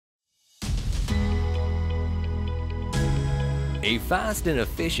A fast and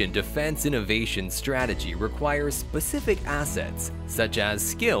efficient defense innovation strategy requires specific assets such as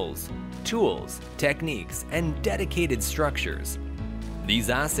skills, tools, techniques, and dedicated structures. These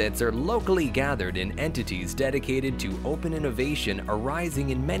assets are locally gathered in entities dedicated to open innovation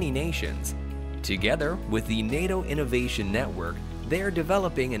arising in many nations. Together with the NATO Innovation Network, they are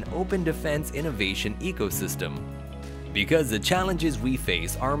developing an open defense innovation ecosystem. Because the challenges we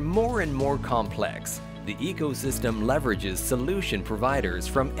face are more and more complex, the ecosystem leverages solution providers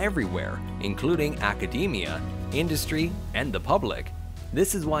from everywhere, including academia, industry, and the public.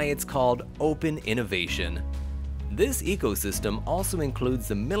 This is why it's called open innovation. This ecosystem also includes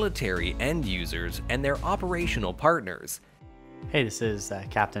the military end users and their operational partners. Hey, this is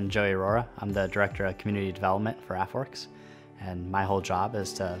Captain Joey Aurora. I'm the Director of Community Development for AFWERX, and my whole job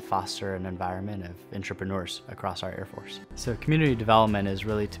is to foster an environment of entrepreneurs across our Air Force. So community development is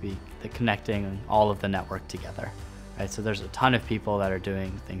really to be the connecting all of the network together. Right? So there's a ton of people that are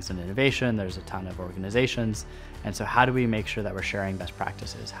doing things in innovation, there's a ton of organizations, and so how do we make sure that we're sharing best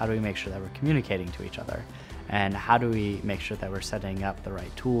practices? How do we make sure that we're communicating to each other? And how do we make sure that we're setting up the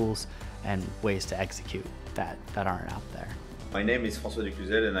right tools and ways to execute that aren't out there? My name is François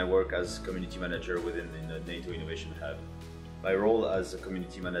Ducluzel and I work as Community Manager within the NATO Innovation Hub. My role as a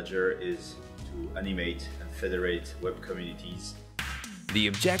Community Manager is to animate and federate web communities. The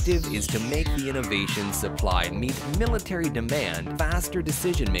objective is to make the innovation supply meet military demand, faster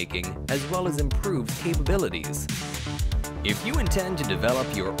decision-making, as well as improved capabilities. If you intend to develop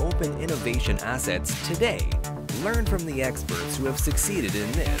your open innovation assets today, learn from the experts who have succeeded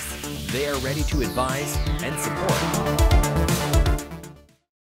in this. They are ready to advise and support.